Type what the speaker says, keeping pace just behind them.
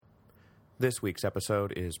This week's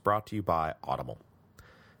episode is brought to you by Audible.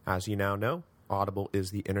 As you now know, Audible is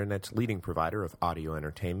the internet's leading provider of audio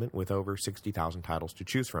entertainment with over 60,000 titles to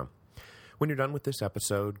choose from. When you're done with this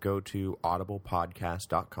episode, go to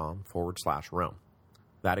audiblepodcast.com/Rome.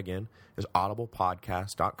 That again is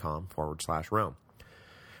audiblepodcast.com/Rome.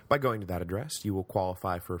 By going to that address, you will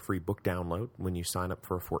qualify for a free book download when you sign up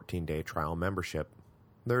for a 14-day trial membership.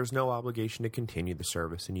 There is no obligation to continue the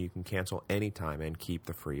service, and you can cancel anytime and keep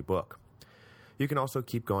the free book. You can also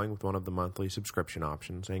keep going with one of the monthly subscription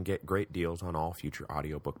options and get great deals on all future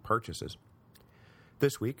audiobook purchases.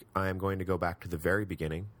 This week, I am going to go back to the very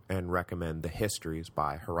beginning and recommend The Histories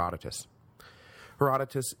by Herodotus.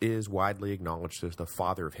 Herodotus is widely acknowledged as the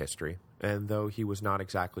father of history, and though he was not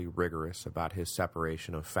exactly rigorous about his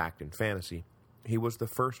separation of fact and fantasy, he was the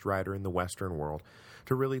first writer in the Western world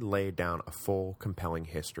to really lay down a full, compelling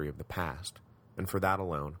history of the past, and for that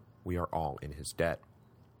alone, we are all in his debt.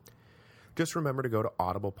 Just remember to go to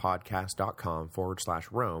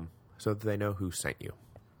audiblepodcast.com/Rome so that they know who sent you.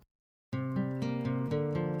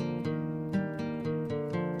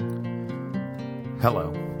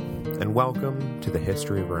 Hello, and welcome to the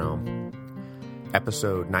History of Rome,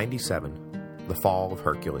 Episode 97, The Fall of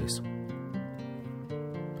Hercules.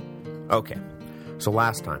 Okay, so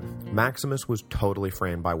last time, Maximus was totally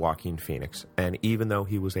framed by Joaquin Phoenix, and even though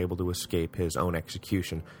he was able to escape his own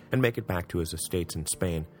execution and make it back to his estates in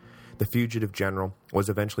Spain, the fugitive general was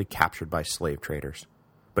eventually captured by slave traders,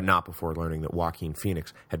 but not before learning that Joaquin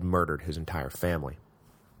Phoenix had murdered his entire family.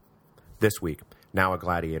 This week, now a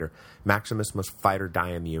gladiator, Maximus must fight or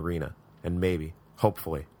die in the arena, and maybe,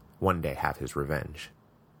 hopefully, one day have his revenge.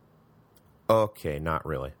 Okay, not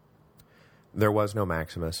really. There was no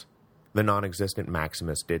Maximus. The non-existent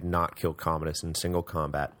Maximus did not kill Commodus in single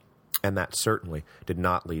combat, and that certainly did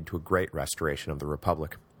not lead to a great restoration of the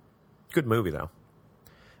Republic. Good movie, though.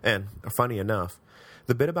 And, funny enough,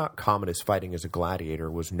 the bit about Commodus fighting as a gladiator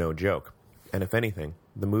was no joke, and if anything,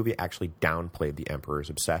 the movie actually downplayed the Emperor's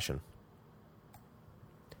obsession.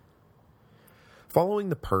 Following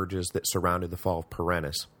the purges that surrounded the fall of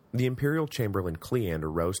Perennis, the imperial chamberlain Cleander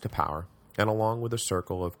rose to power, and along with a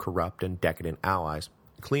circle of corrupt and decadent allies,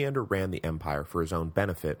 Cleander ran the empire for his own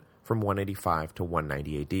benefit from 185 to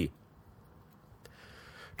 190 AD.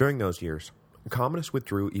 During those years, Commodus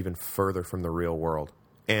withdrew even further from the real world,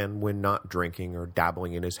 and when not drinking or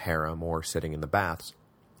dabbling in his harem or sitting in the baths,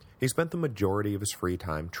 he spent the majority of his free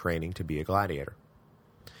time training to be a gladiator.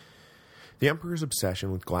 The emperor's obsession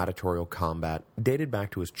with gladiatorial combat dated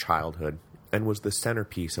back to his childhood and was the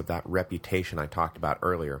centerpiece of that reputation I talked about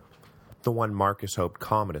earlier, the one Marcus hoped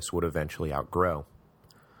Commodus would eventually outgrow.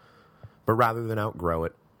 But rather than outgrow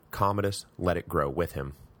it, Commodus let it grow with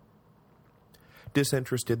him.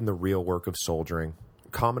 Disinterested in the real work of soldiering,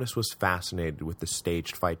 Commodus was fascinated with the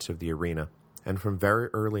staged fights of the arena, and from very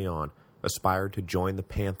early on aspired to join the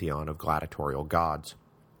pantheon of gladiatorial gods.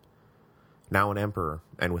 Now an emperor,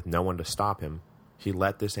 and with no one to stop him, he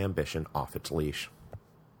let this ambition off its leash.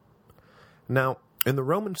 Now, in the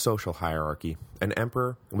Roman social hierarchy, an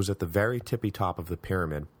emperor was at the very tippy top of the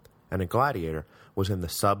pyramid, and a gladiator was in the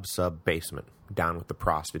sub-basement, down with the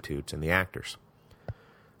prostitutes and the actors.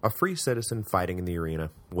 A free citizen fighting in the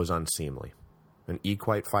arena was unseemly. An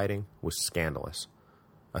equite fighting was scandalous.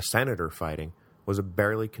 A senator fighting was a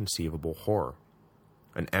barely conceivable horror.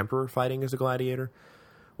 An emperor fighting as a gladiator?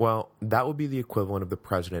 Well, that would be the equivalent of the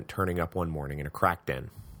president turning up one morning in a crack den.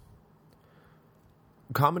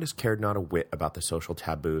 Commodus cared not a whit about the social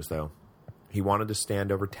taboos, though. He wanted to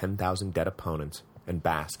stand over 10,000 dead opponents and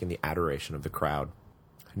bask in the adoration of the crowd.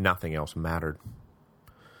 Nothing else mattered.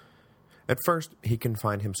 At first, he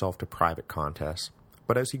confined himself to private contests,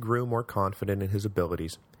 but as he grew more confident in his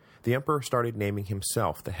abilities, the emperor started naming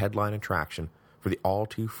himself the headline attraction for the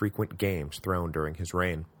all-too-frequent games thrown during his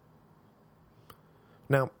reign.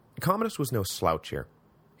 Now, Commodus was no slouch here.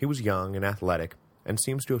 He was young and athletic, and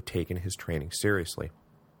seems to have taken his training seriously.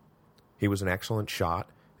 He was an excellent shot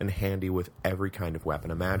and handy with every kind of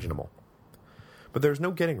weapon imaginable. But there's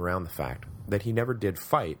no getting around the fact that he never did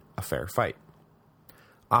fight a fair fight.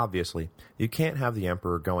 Obviously, you can't have the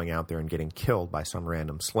emperor going out there and getting killed by some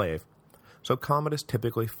random slave, so Commodus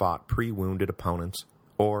typically fought pre-wounded opponents,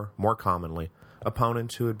 or, more commonly,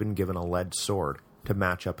 opponents who had been given a lead sword to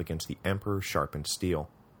match up against the emperor's sharpened steel.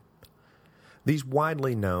 These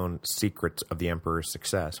widely known secrets of the emperor's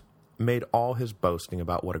success made all his boasting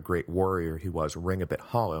about what a great warrior he was ring a bit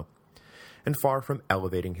hollow, and far from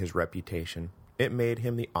elevating his reputation, it made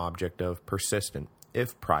him the object of persistent,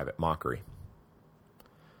 if private, mockery.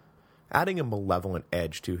 Adding a malevolent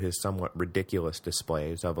edge to his somewhat ridiculous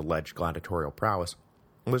displays of alleged gladiatorial prowess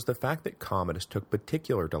was the fact that Commodus took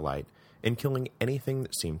particular delight in killing anything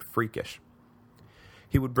that seemed freakish.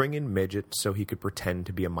 He would bring in midgets so he could pretend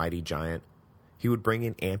to be a mighty giant. He would bring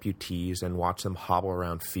in amputees and watch them hobble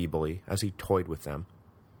around feebly as he toyed with them.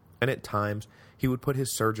 And at times, he would put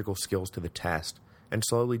his surgical skills to the test and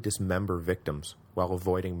slowly dismember victims while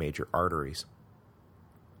avoiding major arteries.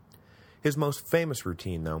 His most famous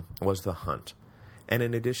routine, though, was the hunt, and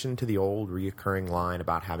in addition to the old reoccurring line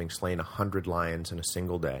about having slain 100 lions in a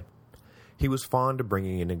single day, he was fond of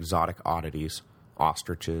bringing in exotic oddities,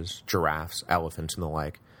 ostriches, giraffes, elephants, and the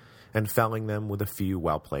like, and felling them with a few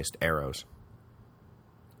well-placed arrows.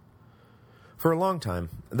 For a long time,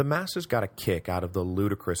 the masses got a kick out of the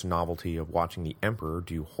ludicrous novelty of watching the emperor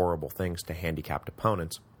do horrible things to handicapped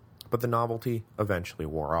opponents, but the novelty eventually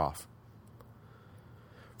wore off.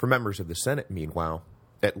 For members of the Senate, meanwhile,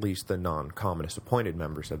 at least the non-Commodus appointed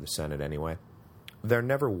members of the Senate anyway, there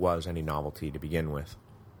never was any novelty to begin with.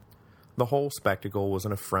 The whole spectacle was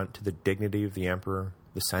an affront to the dignity of the emperor,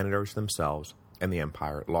 the senators themselves, and the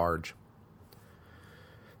empire at large.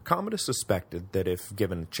 Commodus suspected that if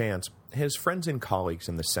given a chance, his friends and colleagues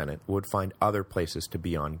in the Senate would find other places to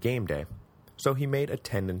be on game day, so he made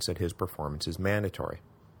attendance at his performances mandatory.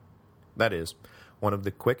 That is, one of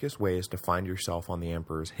the quickest ways to find yourself on the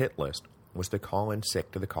emperor's hit list was to call in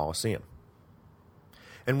sick to the Colosseum.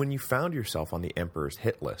 And when you found yourself on the emperor's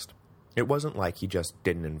hit list, it wasn't like he just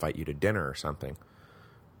didn't invite you to dinner or something.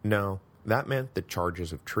 No, that meant that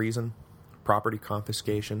charges of treason, property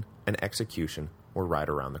confiscation, and execution were right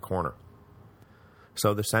around the corner.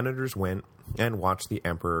 So the senators went and watched the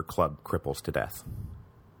emperor club cripples to death.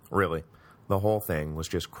 Really, the whole thing was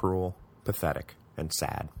just cruel, pathetic, and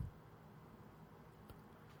sad.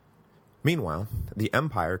 Meanwhile, the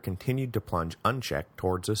empire continued to plunge unchecked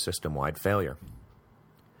towards a system-wide failure.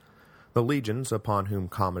 The legions, upon whom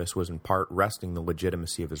Commodus was in part resting the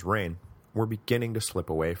legitimacy of his reign, were beginning to slip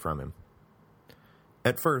away from him.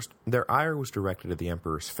 At first, their ire was directed at the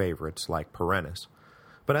emperor's favorites, like Perennis,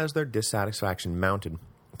 but as their dissatisfaction mounted,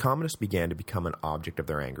 Commodus began to become an object of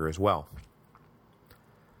their anger as well.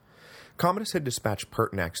 Commodus had dispatched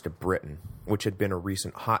Pertinax to Britain, which had been a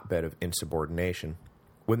recent hotbed of insubordination,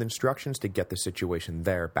 with instructions to get the situation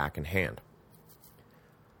there back in hand.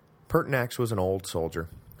 Pertinax was an old soldier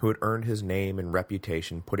who had earned his name and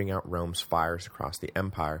reputation putting out Rome's fires across the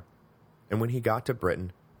empire, and when he got to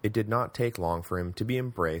Britain, it did not take long for him to be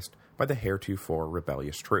embraced by the heretofore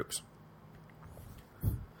rebellious troops.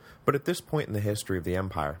 But at this point in the history of the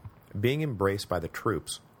empire, being embraced by the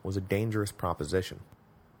troops was a dangerous proposition.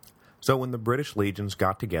 So when the British legions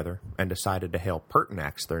got together and decided to hail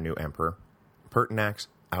Pertinax their new emperor, Pertinax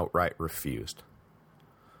outright refused.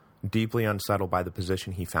 Deeply unsettled by the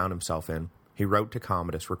position he found himself in, he wrote to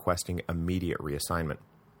Commodus requesting immediate reassignment.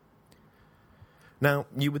 Now,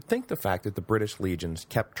 you would think the fact that the British legions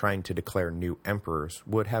kept trying to declare new emperors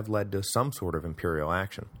would have led to some sort of imperial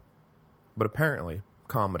action. But apparently,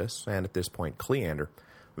 Commodus, and at this point Cleander,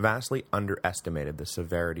 vastly underestimated the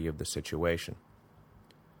severity of the situation.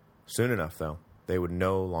 Soon enough, though, they would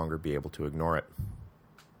no longer be able to ignore it.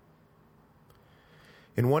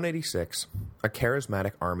 In 186, a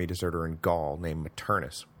charismatic army deserter in Gaul named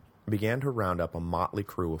Maternus began to round up a motley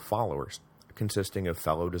crew of followers, consisting of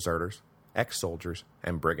fellow deserters, ex-soldiers,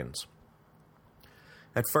 and brigands.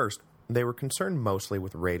 At first, they were concerned mostly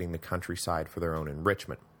with raiding the countryside for their own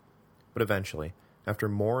enrichment, but eventually, after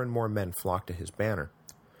more and more men flocked to his banner,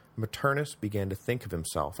 Maternus began to think of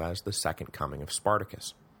himself as the second coming of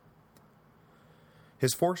Spartacus.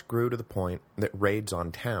 His force grew to the point that raids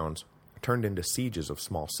on towns turned into sieges of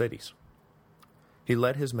small cities. He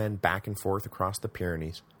led his men back and forth across the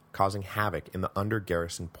Pyrenees, causing havoc in the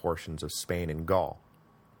under-garrisoned portions of Spain and Gaul,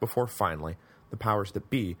 before finally the powers that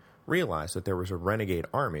be realized that there was a renegade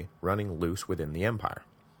army running loose within the empire.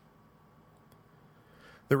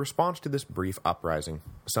 The response to this brief uprising,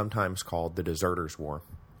 sometimes called the Deserters' War,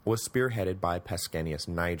 was spearheaded by Pescennius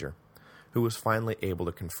Niger, who was finally able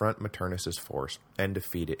to confront Maternus's force and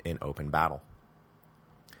defeat it in open battle.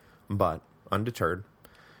 But, undeterred,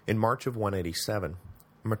 in March of 187,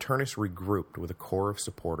 Maternus regrouped with a corps of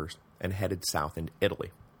supporters and headed south into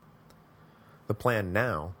Italy. The plan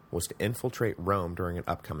now was to infiltrate Rome during an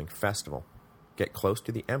upcoming festival, get close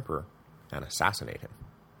to the emperor, and assassinate him.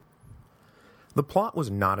 The plot was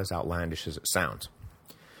not as outlandish as it sounds.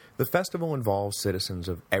 The festival involves citizens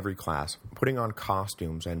of every class putting on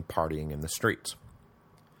costumes and partying in the streets.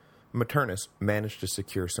 Maternus managed to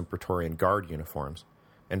secure some Praetorian Guard uniforms,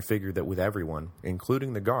 and figured that with everyone,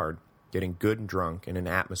 including the guard, getting good and drunk in an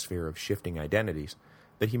atmosphere of shifting identities,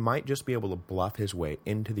 that he might just be able to bluff his way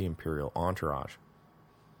into the imperial entourage.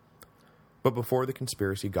 But before the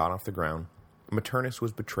conspiracy got off the ground, Maternus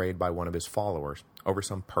was betrayed by one of his followers over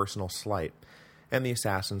some personal slight, and the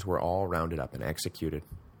assassins were all rounded up and executed.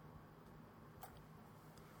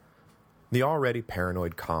 The already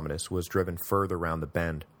paranoid Commodus was driven further round the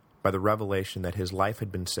bend by the revelation that his life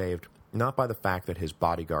had been saved not by the fact that his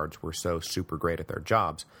bodyguards were so super great at their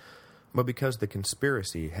jobs, but because the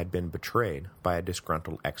conspiracy had been betrayed by a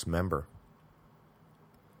disgruntled ex-member.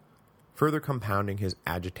 Further compounding his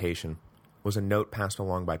agitation was a note passed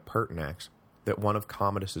along by Pertinax that one of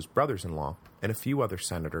Commodus's brothers-in-law and a few other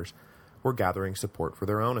senators were gathering support for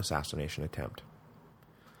their own assassination attempt.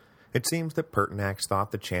 It seems that Pertinax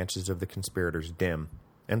thought the chances of the conspirators dim,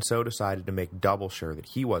 and so decided to make double sure that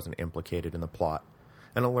he wasn't implicated in the plot,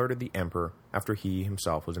 and alerted the Emperor after he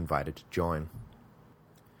himself was invited to join.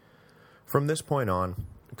 From this point on,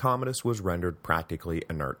 Commodus was rendered practically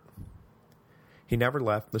inert. He never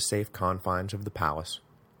left the safe confines of the palace,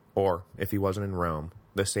 or, if he wasn't in Rome,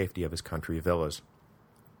 the safety of his country villas.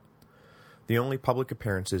 The only public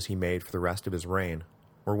appearances he made for the rest of his reign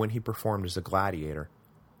were when he performed as a gladiator,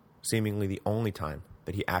 seemingly the only time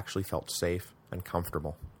that he actually felt safe and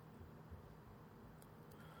comfortable.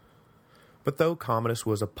 But though Commodus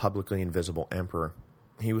was a publicly invisible emperor,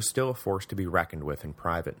 he was still a force to be reckoned with in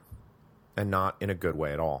private, and not in a good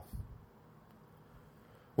way at all.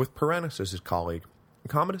 With Perennis as his colleague,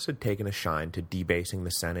 Commodus had taken a shine to debasing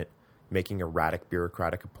the Senate, making erratic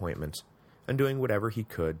bureaucratic appointments, and doing whatever he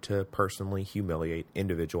could to personally humiliate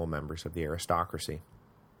individual members of the aristocracy.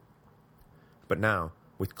 But now,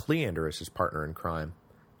 with Cleander as his partner in crime,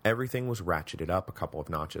 everything was ratcheted up a couple of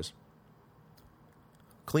notches.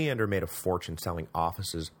 Cleander made a fortune selling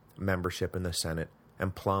offices, membership in the Senate,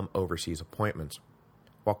 and plum overseas appointments,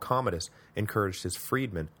 while Commodus encouraged his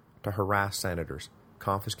freedmen to harass senators,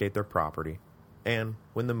 confiscate their property, and,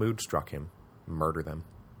 when the mood struck him, murder them.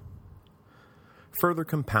 Further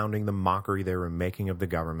compounding the mockery they were making of the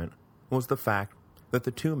government was the fact that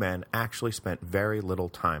the two men actually spent very little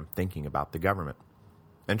time thinking about the government,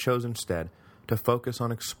 and chose instead to focus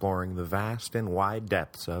on exploring the vast and wide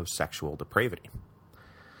depths of sexual depravity.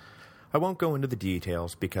 I won't go into the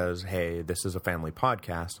details because, hey, this is a family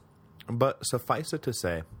podcast, but suffice it to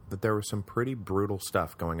say that there was some pretty brutal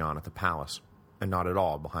stuff going on at the palace, and not at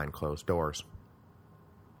all behind closed doors.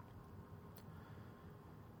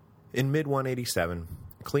 In mid-187,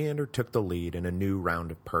 Cleander took the lead in a new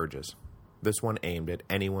round of purges, this one aimed at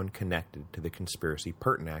anyone connected to the conspiracy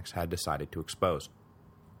Pertinax had decided to expose.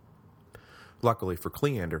 Luckily for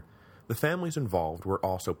Cleander, the families involved were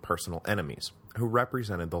also personal enemies, who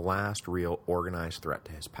represented the last real organized threat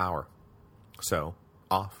to his power. So,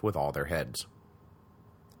 off with all their heads.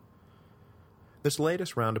 This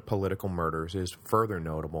latest round of political murders is further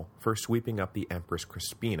notable for sweeping up the Empress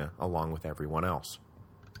Crispina along with everyone else.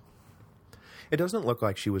 It doesn't look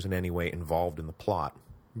like she was in any way involved in the plot,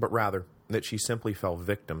 but rather that she simply fell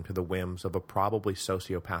victim to the whims of a probably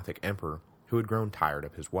sociopathic emperor who had grown tired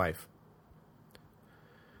of his wife.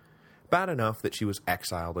 Bad enough that she was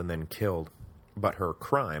exiled and then killed, but her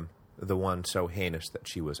crime, the one so heinous that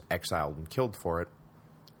she was exiled and killed for it,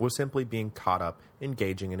 was simply being caught up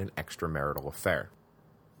engaging in an extramarital affair.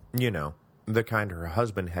 You know, the kind her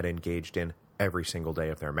husband had engaged in every single day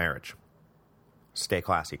of their marriage. Stay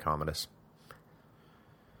classy, Commodus.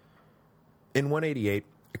 In 188,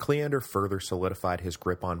 Cleander further solidified his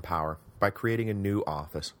grip on power by creating a new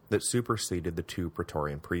office that superseded the two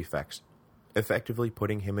Praetorian prefects, effectively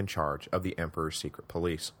putting him in charge of the Emperor's secret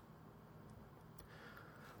police.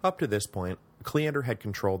 Up to this point, Cleander had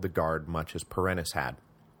controlled the guard much as Perennis had,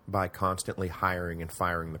 by constantly hiring and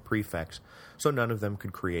firing the prefects so none of them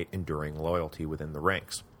could create enduring loyalty within the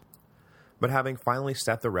ranks. But having finally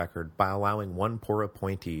set the record by allowing one poor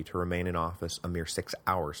appointee to remain in office a mere 6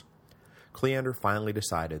 hours, Cleander finally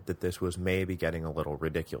decided that this was maybe getting a little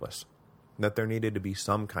ridiculous, that there needed to be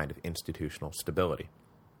some kind of institutional stability.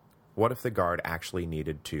 What if the guard actually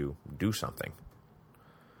needed to do something?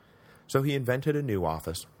 So he invented a new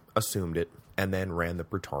office, assumed it, and then ran the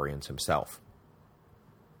Praetorians himself.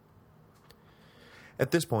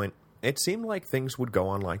 At this point, it seemed like things would go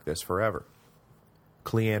on like this forever.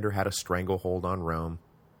 Cleander had a stranglehold on Rome,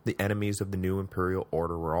 the enemies of the new imperial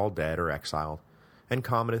order were all dead or exiled, and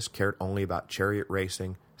Commodus cared only about chariot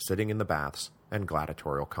racing, sitting in the baths, and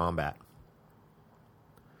gladiatorial combat.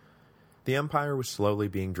 The empire was slowly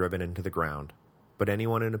being driven into the ground, but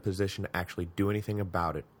anyone in a position to actually do anything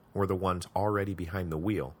about it were the ones already behind the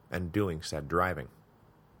wheel and doing said driving.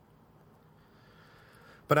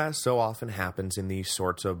 But as so often happens in these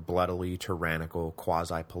sorts of bloodily tyrannical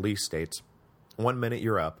quasi-police states, one minute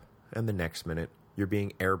you're up, and the next minute you're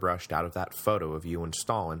being airbrushed out of that photo of you and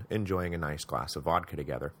Stalin enjoying a nice glass of vodka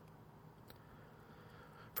together.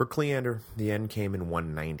 For Cleander, the end came in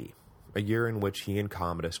 190, a year in which he and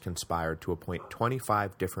Commodus conspired to appoint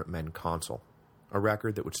 25 different men consul, a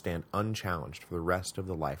record that would stand unchallenged for the rest of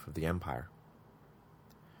the life of the empire.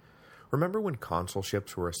 Remember when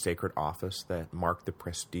consulships were a sacred office that marked the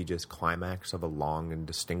prestigious climax of a long and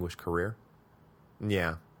distinguished career?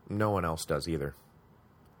 Yeah, no one else does either.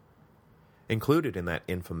 Included in that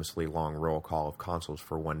infamously long roll call of consuls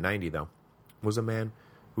for 190, though, was a man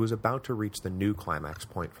who was about to reach the new climax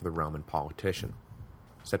point for the Roman politician,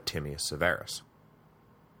 Septimius Severus.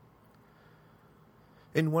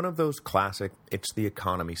 In one of those classic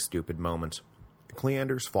it's-the-economy-stupid moments,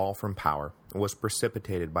 Cleander's fall from power was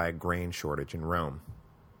precipitated by a grain shortage in Rome.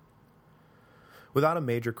 Without a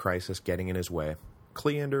major crisis getting in his way,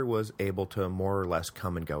 Cleander was able to more or less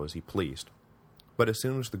come and go as he pleased. But as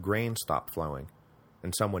soon as the grain stopped flowing,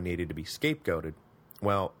 and someone needed to be scapegoated,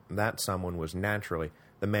 well, that someone was naturally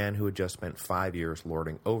the man who had just spent 5 years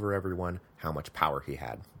lording over everyone how much power he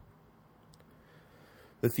had.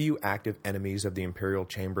 The few active enemies of the imperial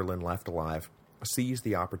chamberlain left alive seized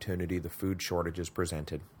the opportunity the food shortages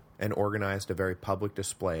presented, and organized a very public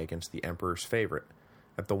display against the emperor's favorite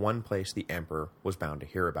at the one place the emperor was bound to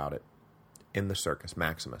hear about it, in the Circus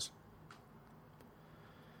Maximus.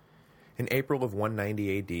 In April of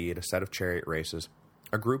 190 AD, at a set of chariot races,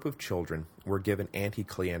 a group of children were given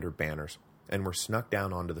anti-Cleander banners, and were snuck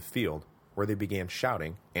down onto the field, where they began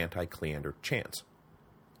shouting anti-Cleander chants.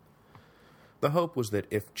 The hope was that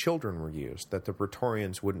if children were used, that the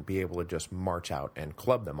Praetorians wouldn't be able to just march out and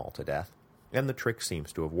club them all to death, and the trick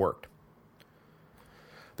seems to have worked.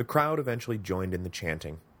 The crowd eventually joined in the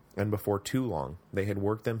chanting, and before too long they had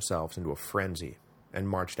worked themselves into a frenzy, and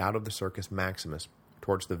marched out of the Circus Maximus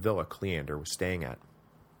towards the villa Cleander was staying at.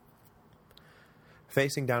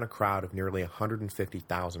 Facing down a crowd of nearly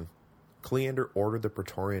 150,000, Cleander ordered the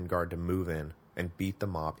Praetorian Guard to move in and beat the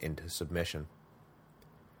mob into submission.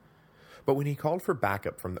 But when he called for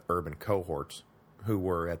backup from the urban cohorts, who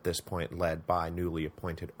were at this point led by newly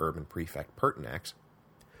appointed urban prefect Pertinax,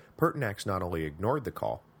 Pertinax not only ignored the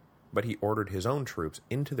call, but he ordered his own troops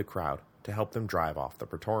into the crowd to help them drive off the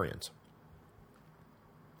Praetorians.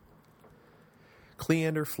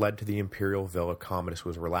 Cleander fled to the imperial villa Commodus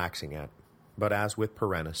was relaxing at, but as with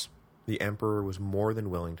Perennis, the emperor was more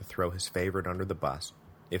than willing to throw his favorite under the bus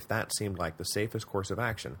if that seemed like the safest course of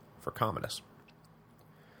action for Commodus.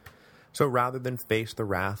 So rather than face the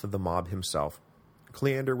wrath of the mob himself,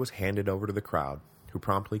 Cleander was handed over to the crowd, who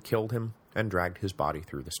promptly killed him and dragged his body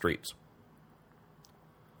through the streets.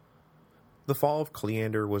 The fall of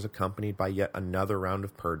Cleander was accompanied by yet another round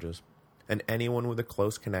of purges, and anyone with a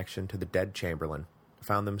close connection to the dead chamberlain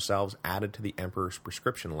found themselves added to the emperor's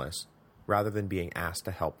prescription list rather than being asked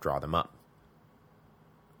to help draw them up.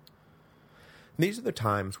 These are the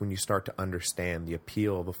times when you start to understand the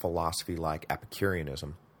appeal of a philosophy like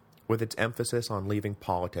Epicureanism, with its emphasis on leaving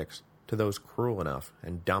politics to those cruel enough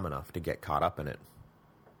and dumb enough to get caught up in it.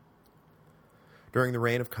 During the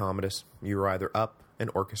reign of Commodus, you were either up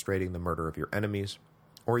and orchestrating the murder of your enemies,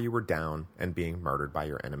 or you were down and being murdered by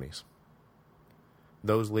your enemies.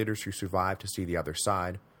 Those leaders who survived to see the other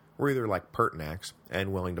side were either like Pertinax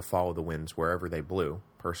and willing to follow the winds wherever they blew,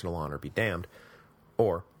 personal honor be damned,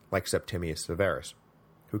 or like Septimius Severus,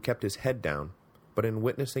 who kept his head down, but in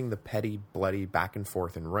witnessing the petty, bloody back and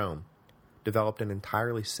forth in Rome, developed an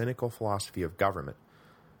entirely cynical philosophy of government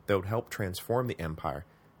that would help transform the empire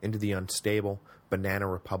into the unstable, banana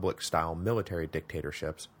republic-style military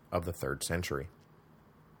dictatorships of the 3rd century.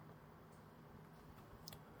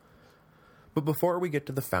 But before we get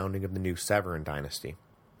to the founding of the new Severan dynasty,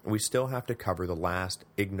 we still have to cover the last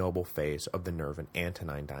ignoble phase of the Nervan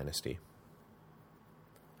Antonine dynasty.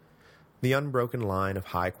 The unbroken line of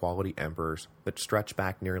high-quality emperors that stretch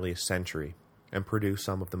back nearly a century and produce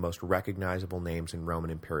some of the most recognizable names in Roman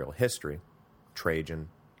imperial history, Trajan,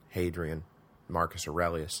 Hadrian, Marcus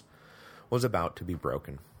Aurelius, was about to be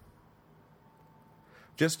broken.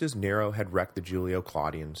 Just as Nero had wrecked the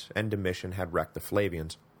Julio-Claudians and Domitian had wrecked the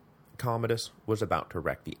Flavians, Commodus was about to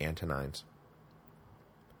wreck the Antonines.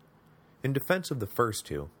 In defense of the first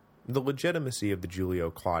two, the legitimacy of the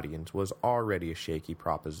Julio-Claudians was already a shaky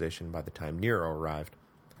proposition by the time Nero arrived,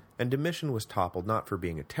 and Domitian was toppled not for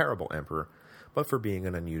being a terrible emperor, but for being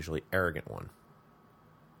an unusually arrogant one.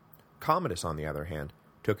 Commodus, on the other hand,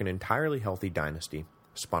 took an entirely healthy dynasty,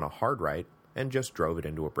 spun a hard right, and just drove it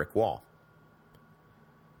into a brick wall.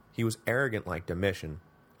 He was arrogant like Domitian,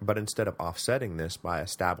 but instead of offsetting this by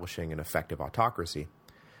establishing an effective autocracy,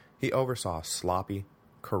 he oversaw a sloppy,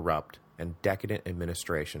 corrupt, and decadent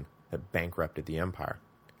administration that bankrupted the empire,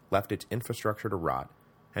 left its infrastructure to rot,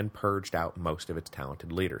 and purged out most of its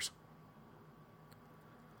talented leaders.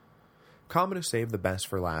 Commodus saved the best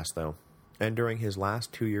for last, though, and during his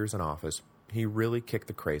last 2 years in office, he really kicked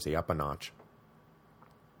the crazy up a notch.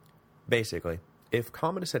 Basically, if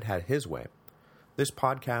Commodus had had his way, this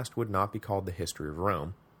podcast would not be called The History of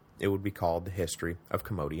Rome, it would be called The History of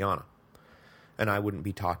Commodiana. And I wouldn't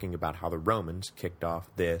be talking about how the Romans kicked off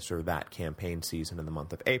this or that campaign season in the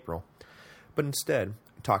month of April, but instead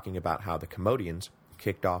talking about how the Commodians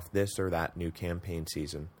kicked off this or that new campaign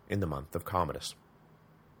season in the month of Commodus.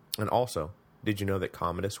 And also, did you know that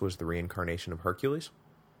Commodus was the reincarnation of Hercules?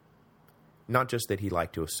 Not just that he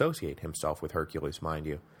liked to associate himself with Hercules, mind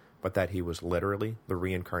you, but that he was literally the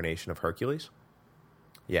reincarnation of Hercules?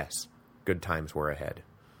 Yes, good times were ahead.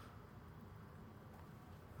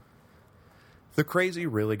 The crazy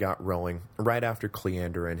really got rolling right after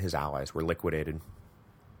Cleander and his allies were liquidated.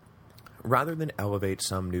 Rather than elevate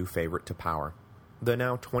some new favorite to power, the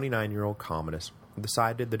now 29-year-old Commodus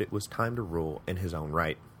decided that it was time to rule in his own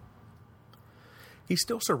right. He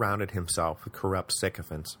still surrounded himself with corrupt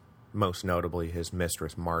sycophants, most notably his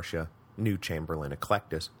mistress Marcia, new chamberlain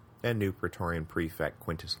Eclectus, and new praetorian prefect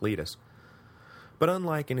Quintus Letus. But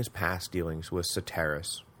unlike in his past dealings with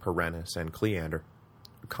Satyrus, Perennis, and Cleander,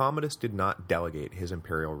 Commodus did not delegate his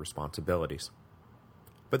imperial responsibilities.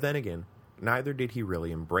 But then again, neither did he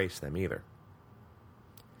really embrace them either.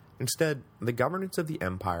 Instead, the governance of the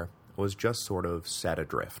empire was just sort of set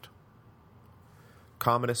adrift.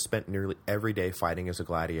 Commodus spent nearly every day fighting as a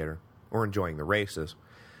gladiator, or enjoying the races,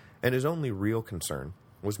 and his only real concern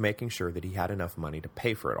was making sure that he had enough money to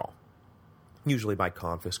pay for it all, usually by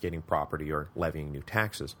confiscating property or levying new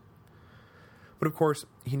taxes. But of course,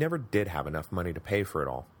 he never did have enough money to pay for it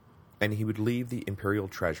all, and he would leave the imperial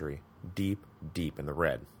treasury deep, deep in the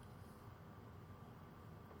red.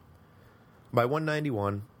 By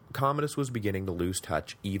 191, Commodus was beginning to lose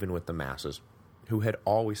touch even with the masses, who had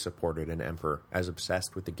always supported an emperor as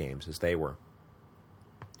obsessed with the games as they were.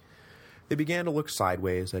 They began to look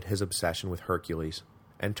sideways at his obsession with Hercules,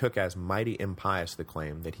 and took as mighty impious the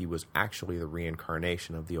claim that he was actually the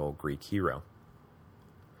reincarnation of the old Greek hero.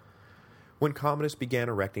 When Commodus began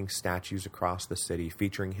erecting statues across the city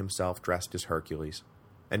featuring himself dressed as Hercules,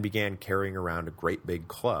 and began carrying around a great big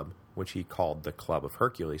club, which he called the Club of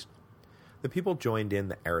Hercules, the people joined in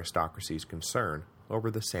the aristocracy's concern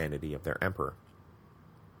over the sanity of their emperor.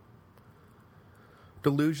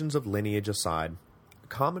 Delusions of lineage aside,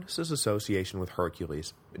 Commodus' association with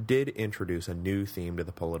Hercules did introduce a new theme to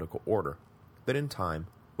the political order that in time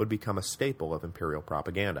would become a staple of imperial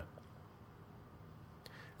propaganda.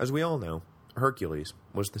 As we all know, Hercules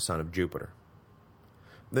was the son of Jupiter.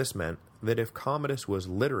 This meant that if Commodus was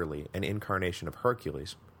literally an incarnation of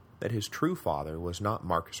Hercules, that his true father was not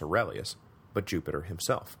Marcus Aurelius, but Jupiter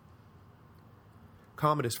himself.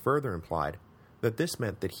 Commodus further implied that this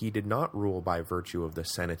meant that he did not rule by virtue of the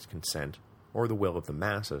Senate's consent, or the will of the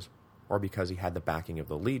masses, or because he had the backing of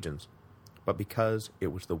the legions, but because it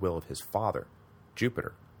was the will of his father,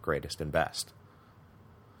 Jupiter, greatest and best.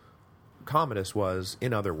 Commodus was,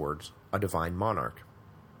 in other words, a divine monarch,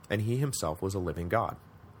 and he himself was a living god.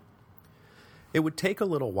 It would take a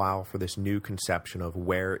little while for this new conception of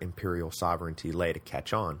where imperial sovereignty lay to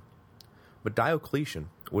catch on, but Diocletian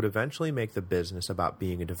would eventually make the business about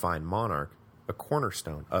being a divine monarch a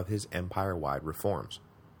cornerstone of his empire-wide reforms.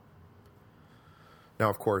 Now,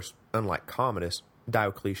 of course, unlike Commodus,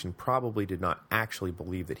 Diocletian probably did not actually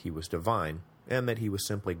believe that he was divine, and that he was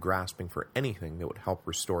simply grasping for anything that would help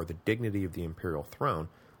restore the dignity of the imperial throne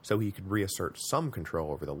so he could reassert some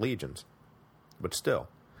control over the legions. But still,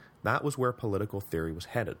 that was where political theory was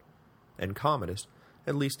headed, and Commodus,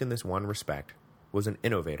 at least in this one respect, was an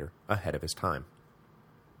innovator ahead of his time.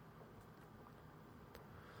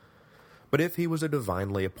 But if he was a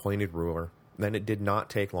divinely appointed ruler, then it did not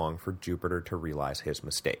take long for Jupiter to realize his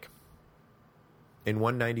mistake. In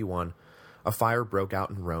 191, a fire broke out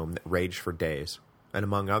in Rome that raged for days, and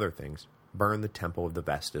among other things, burned the temple of the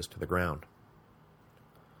Vestas to the ground.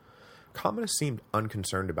 Commodus seemed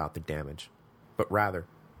unconcerned about the damage, but rather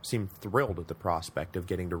seemed thrilled at the prospect of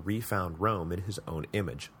getting to refound Rome in his own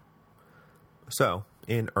image. So,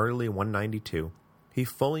 in early 192, he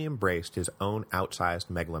fully embraced his own outsized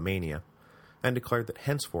megalomania, and declared that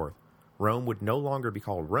henceforth, Rome would no longer be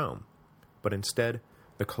called Rome, but instead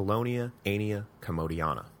the Colonia Aelia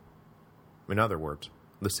Commodiana. In other words,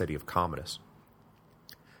 the city of Commodus.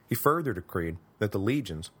 He further decreed that the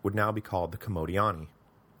legions would now be called the Commodiani,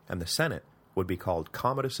 and the Senate would be called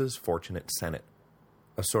Commodus's Fortunate Senate,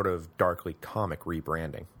 a sort of darkly comic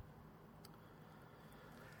rebranding.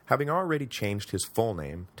 Having already changed his full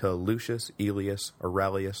name to Lucius Aelius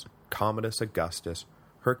Aurelius Commodus Augustus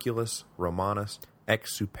Hercules Romanus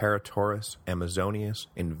ex superatoris Amazonius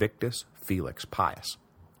Invictus Felix Pius.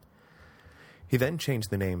 He then changed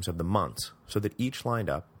the names of the months so that each lined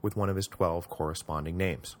up with one of his 12 corresponding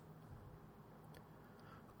names.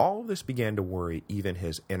 All of this began to worry even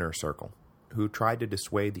his inner circle, who tried to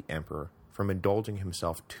dissuade the emperor from indulging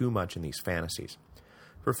himself too much in these fantasies,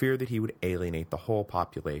 for fear that he would alienate the whole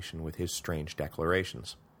population with his strange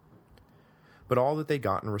declarations. But all that they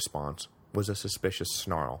got in response was a suspicious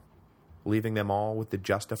snarl, leaving them all with the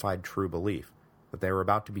justified true belief that they were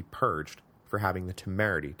about to be purged for having the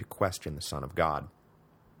temerity to question the Son of God.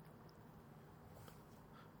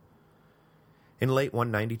 In late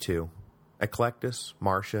 192, Eclectus,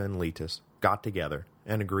 Marcia, and Letus got together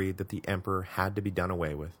and agreed that the emperor had to be done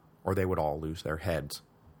away with, or they would all lose their heads,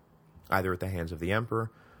 either at the hands of the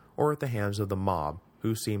emperor or at the hands of the mob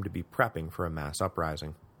who seemed to be prepping for a mass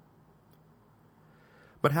uprising.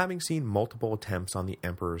 But having seen multiple attempts on the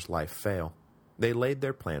emperor's life fail, they laid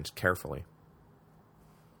their plans carefully.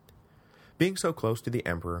 Being so close to the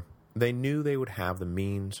emperor, they knew they would have the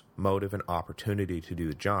means, motive, and opportunity to do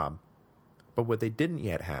the job, but what they didn't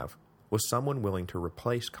yet have was someone willing to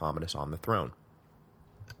replace Commodus on the throne.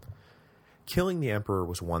 Killing the emperor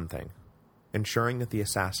was one thing. Ensuring that the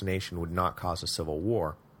assassination would not cause a civil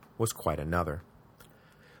war was quite another.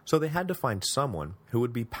 So they had to find someone who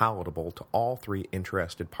would be palatable to all three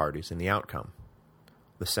interested parties in the outcome: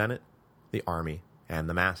 the Senate, the army, and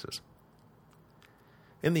the masses.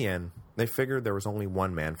 In the end, they figured there was only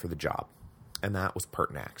one man for the job, and that was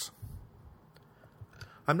Pertinax.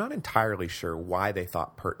 I'm not entirely sure why they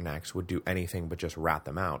thought Pertinax would do anything but just rat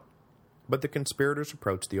them out, but the conspirators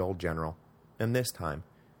approached the old general, and this time,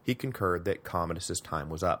 he concurred that Commodus' time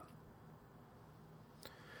was up.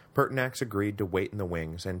 Pertinax agreed to wait in the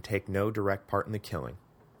wings and take no direct part in the killing,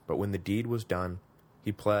 but when the deed was done,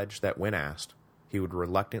 he pledged that when asked, he would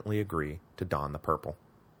reluctantly agree to don the purple.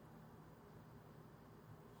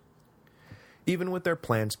 Even with their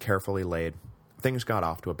plans carefully laid, things got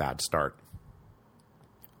off to a bad start.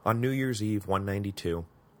 On New Year's Eve 192,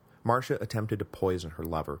 Marcia attempted to poison her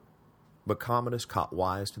lover, but Commodus caught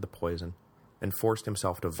wise to the poison and forced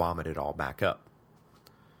himself to vomit it all back up.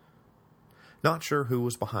 Not sure who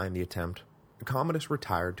was behind the attempt, Commodus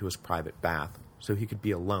retired to his private bath so he could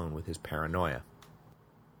be alone with his paranoia.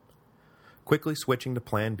 Quickly switching to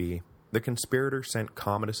Plan B, the conspirator sent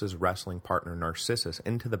Commodus's wrestling partner Narcissus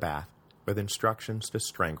into the bath with instructions to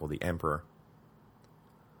strangle the emperor.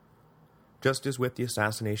 Just as with the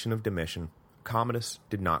assassination of Domitian, Commodus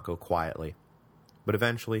did not go quietly, but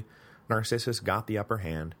eventually Narcissus got the upper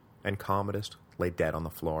hand and Commodus lay dead on the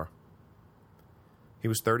floor. He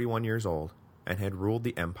was 31 years old and had ruled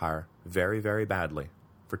the empire very, very badly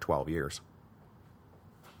for 12 years.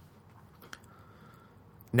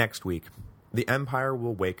 Next week, the empire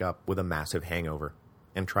will wake up with a massive hangover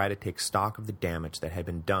and try to take stock of the damage that had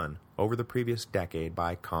been done over the previous decade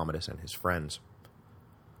by Commodus and his friends.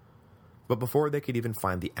 But before they could even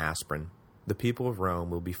find the aspirin, the people of Rome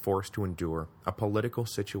will be forced to endure a political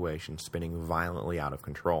situation spinning violently out of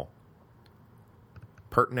control.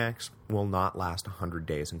 Pertinax will not last 100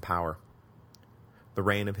 days in power. The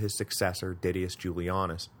reign of his successor, Didius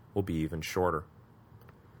Julianus, will be even shorter.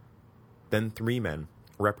 Then 3 men,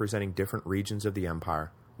 representing different regions of the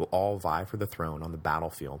empire, will all vie for the throne on the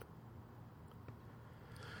battlefield.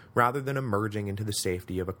 Rather than emerging into the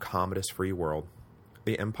safety of a Commodus-free world,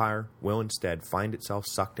 the empire will instead find itself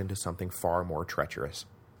sucked into something far more treacherous: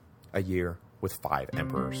 a year with 5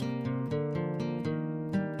 emperors.